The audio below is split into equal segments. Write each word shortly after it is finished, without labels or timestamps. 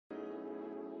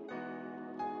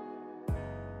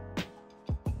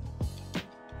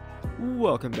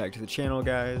Welcome back to the channel,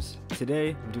 guys. Today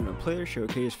I'm doing a player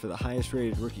showcase for the highest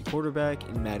rated rookie quarterback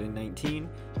in Madden 19,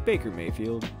 Baker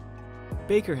Mayfield.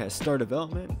 Baker has star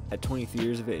development at 23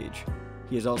 years of age.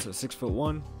 He is also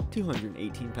 6'1",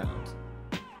 218 pounds.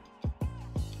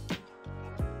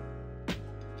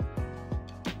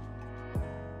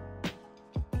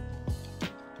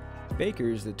 Baker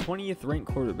is the 20th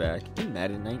ranked quarterback in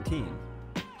Madden 19.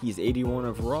 He's 81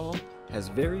 overall, has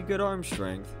very good arm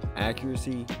strength,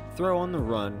 accuracy, throw on the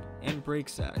run, and break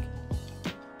sack.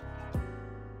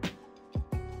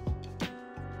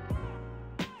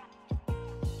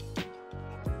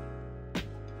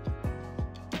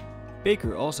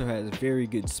 Baker also has very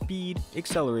good speed,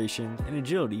 acceleration, and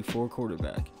agility for a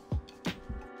quarterback.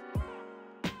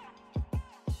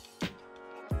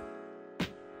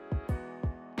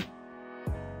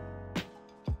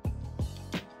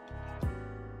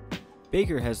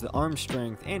 Baker has the arm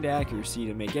strength and accuracy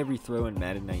to make every throw in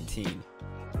Madden 19.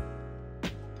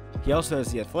 He also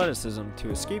has the athleticism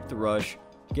to escape the rush,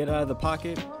 get out of the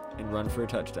pocket, and run for a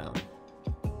touchdown.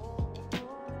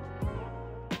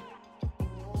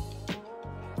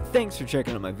 Thanks for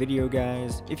checking out my video,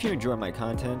 guys. If you enjoy my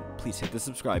content, please hit the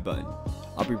subscribe button.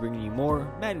 I'll be bringing you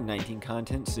more Madden 19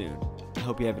 content soon. I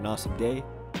hope you have an awesome day.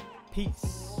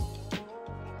 Peace.